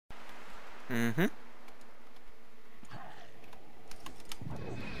Mm-hmm.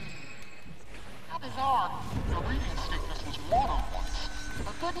 How bizarre. The reading status was water once.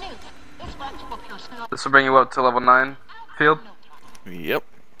 But good news. This match will appear still. This will bring you up to level 9, Field. Yep.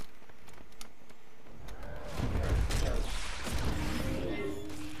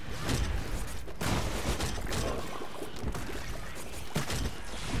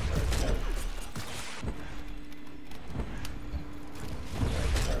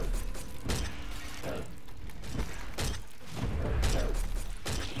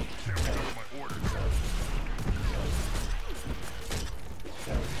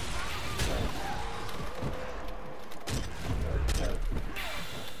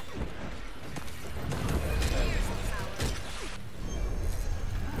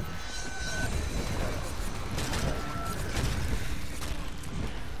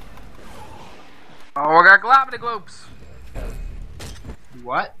 Oh, I got globbity globes.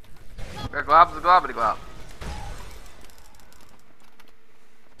 What? Got globs, globbity glob.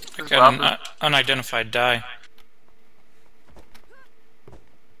 I got an unidentified die,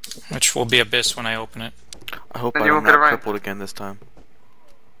 which will be Abyss when I open it. I hope Then I you don't won't get get a rank. crippled again this time.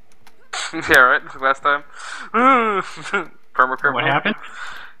 Yeah, right? Last time. Perma cripple. What happened?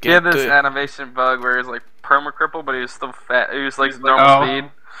 He had Get this the- animation bug where he was like perma cripple, but he was still fat. He was like normal Oh.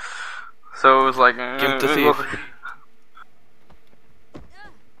 speed. So it was like. Gimp the thief.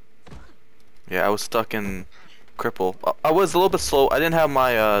 Yeah, I was stuck in cripple. I was a little bit slow. I didn't have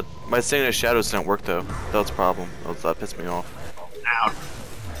my my signature shadows didn't work though. That was a problem. That pissed me off. Ow.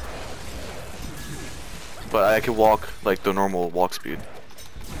 But I could walk like the normal walk speed.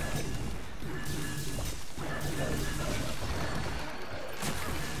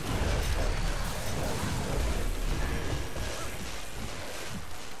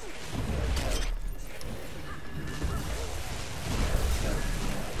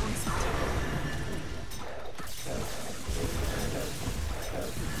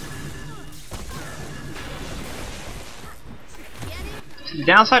 The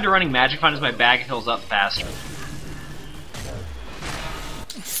downside to running Magic Fund is my bag fills up faster.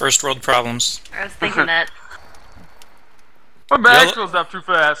 First world problems. I was thinking that. My bag YOLO. fills up too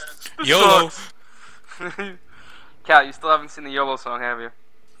fast. This YOLO. sucks. Cal, you still haven't seen the YOLO song, have you?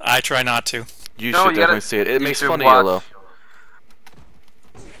 I try not to. You No, should you definitely gotta- see it. It you makes should fun of watch. Yellow.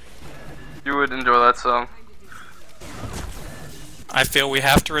 You would enjoy that song. I feel we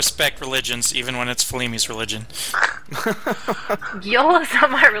have to respect religions, even when it's Felimi's religion. YOLO's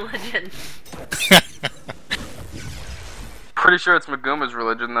not my religion. Pretty sure it's Maguma's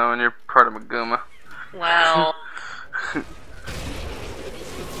religion, though, and you're part of Maguma. Wow.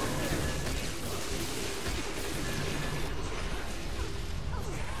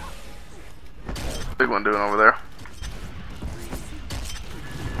 Big one doing over there.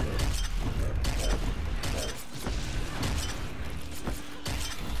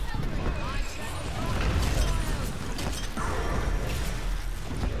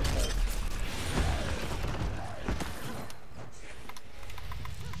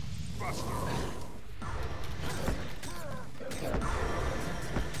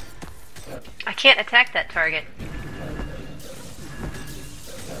 I can't attack that target.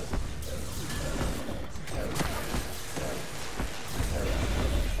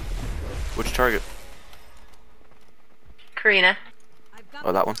 Which target? Karina.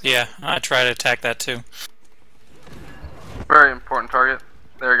 Oh, that one. Yeah, I try to attack that too. Very important target.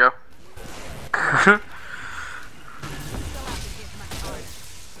 There we go.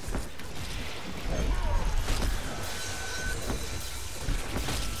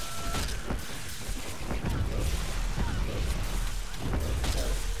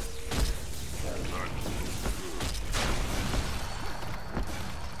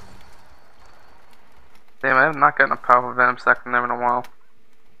 Damn, I have not gotten a powerful Venom stack from them in a while.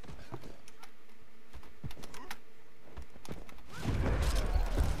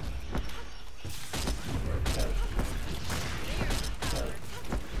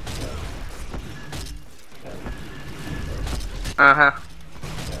 Uh-huh.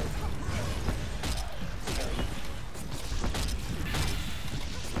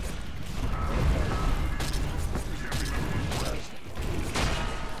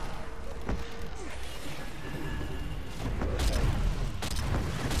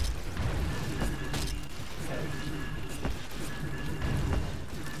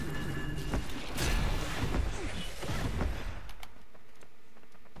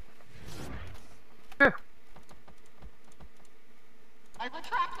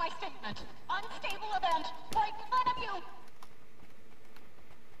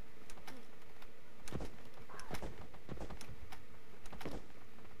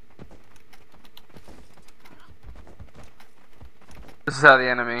 This is how the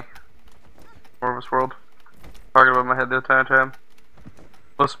enemy. Morvis World. Target above my head the entire time.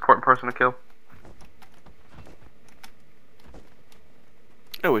 Most important person to kill.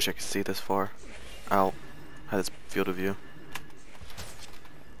 I wish I could see this far out. Had this field of view.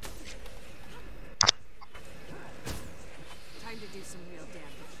 Time to do some real damage.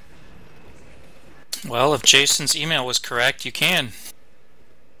 Well, if Jason's email was correct, you can.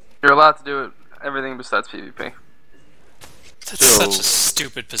 You're allowed to do it everything besides PvP. That's So- such a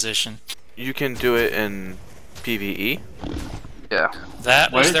stupid position. You can do it in PvE. Yeah.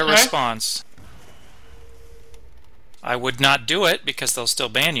 That What was did their you say? response. I would not do it because they'll still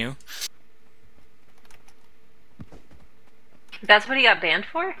ban you. That's what he got banned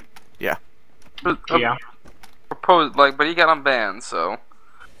for? Yeah. Yeah. Proposed, like, but he got unbanned, so.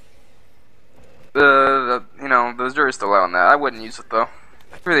 You know, the jury's still out on that. I wouldn't use it though.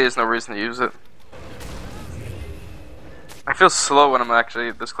 There really is no reason to use it. I feel slow when I'm actually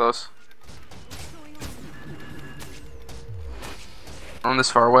this close. I'm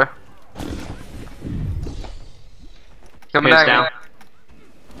this far away. Coming Heads at down. me.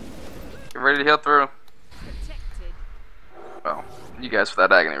 Get ready to heal through. Protected. Well, you guys for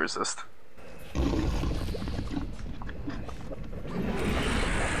that agony resist.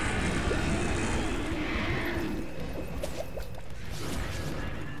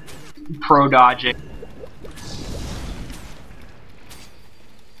 Pro dodging.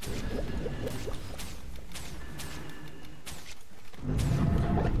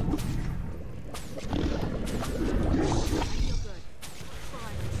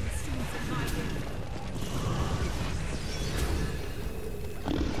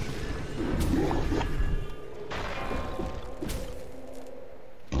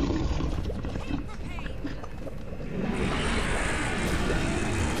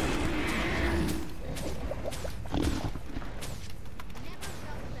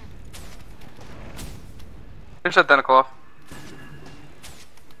 Finish that tentacle off.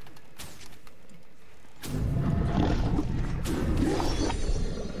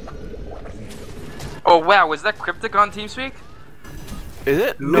 Oh wow, was that Cryptic on TeamSpeak? Is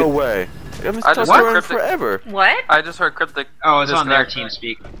it? No way. I've been I talking just to heard her Cryptic. forever. What? I just heard Cryptic. Oh, it's on their disconnect.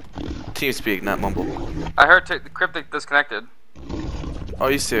 TeamSpeak. TeamSpeak, not Mumble. I heard Cryptic disconnected. Oh,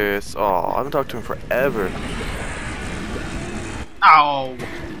 you serious? Oh, I've been talking to him forever. Oh. I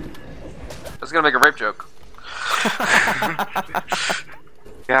was gonna make a rape joke.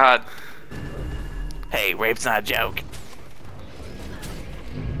 God. Hey, rape's not a joke.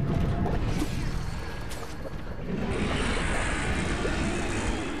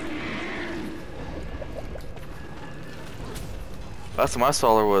 Last time I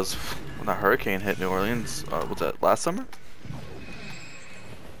saw her was when that hurricane hit New Orleans. Was that last summer?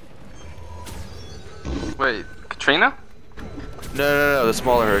 Wait, Katrina? No, the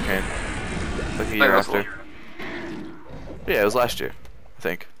smaller hurricane. Like a year Like after. Yeah, it was last year, I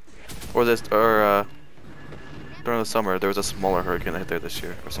think. Or during the summer there was a smaller hurricane that hit there this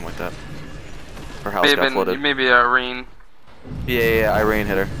year, or something like that. Her house got flooded. Maybe Irene. Yeah, Irene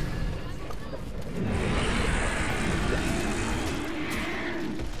hit her.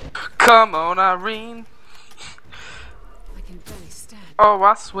 Come on, Irene. I can barely stand. Oh,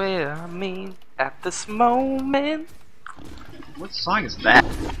 I swear, I mean, at this moment. What song is that?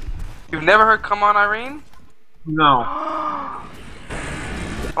 You've never heard Come On, Irene? No.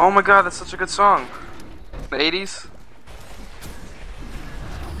 Oh my god, that's such a good song. The 80s?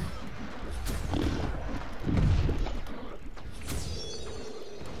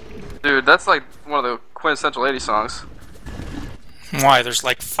 Dude, that's like one of the quintessential 80s songs. Why? There's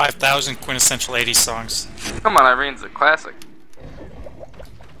like 5,000 quintessential 80s songs. Come On, Irene's a classic.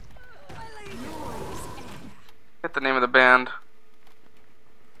 Get the name of the band.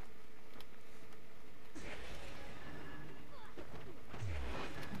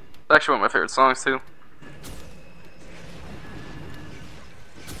 It's actually one of my favorite songs too.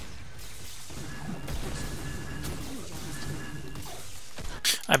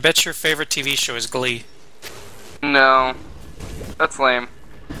 I bet your favorite TV show is Glee. No, that's lame.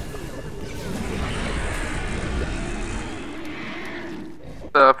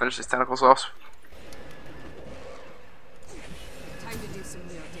 Finish these tentacles off. Time to do some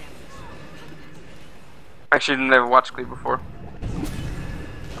real damage. Actually, never watched Glee before.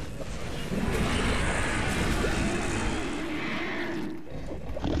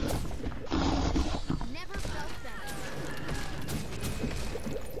 Never felt better.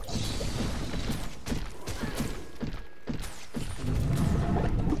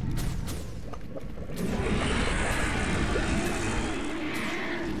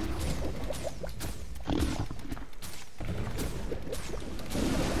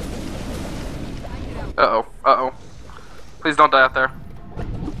 Uh-oh. Uh-oh. Please don't die out there.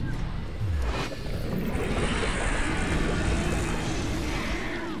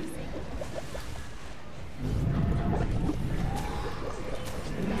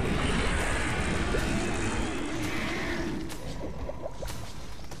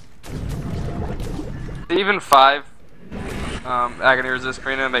 Even 5 agony resist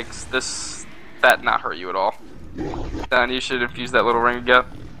Karina makes that not hurt you at all. Then you should infuse that little ring again.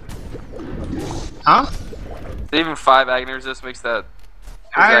 Huh? Even 5 agony resist makes that.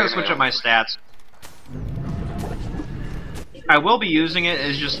 I gotta switch up my stats. I will be using it,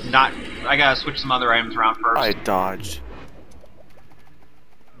 it's just not. I gotta switch some other items around first. I dodged.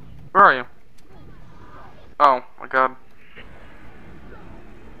 Where are you? Oh my god.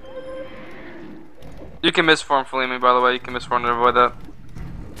 You can misform Fleemy, by the way. You can misform to avoid that.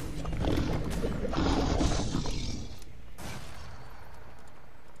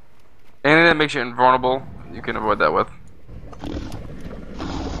 Anything that makes you invulnerable, you can avoid that with.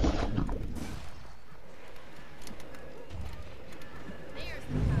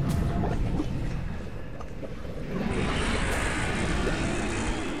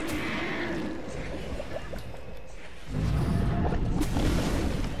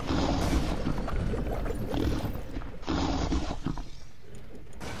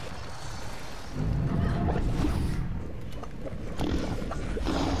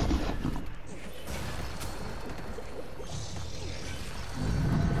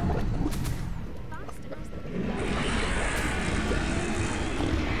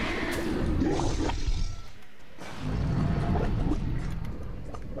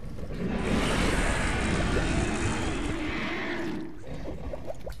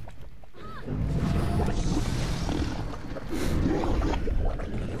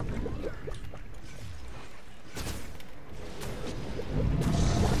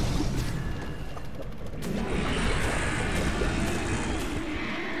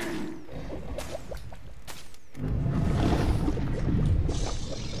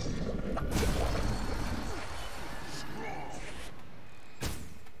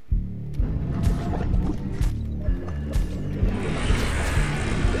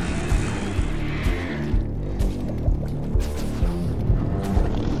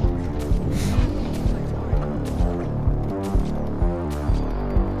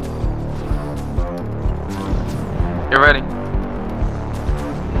 Get ready.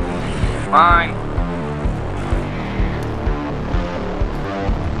 Fine.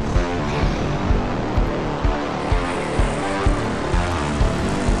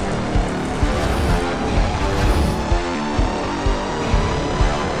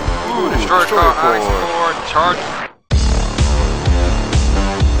 Ooh, destroy car, ice core, charge.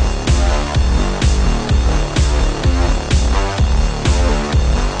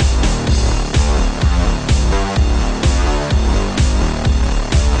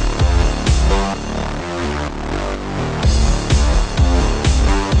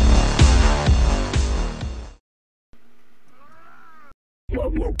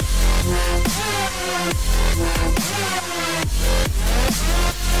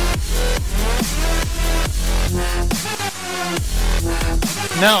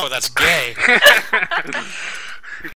 No, that's gay.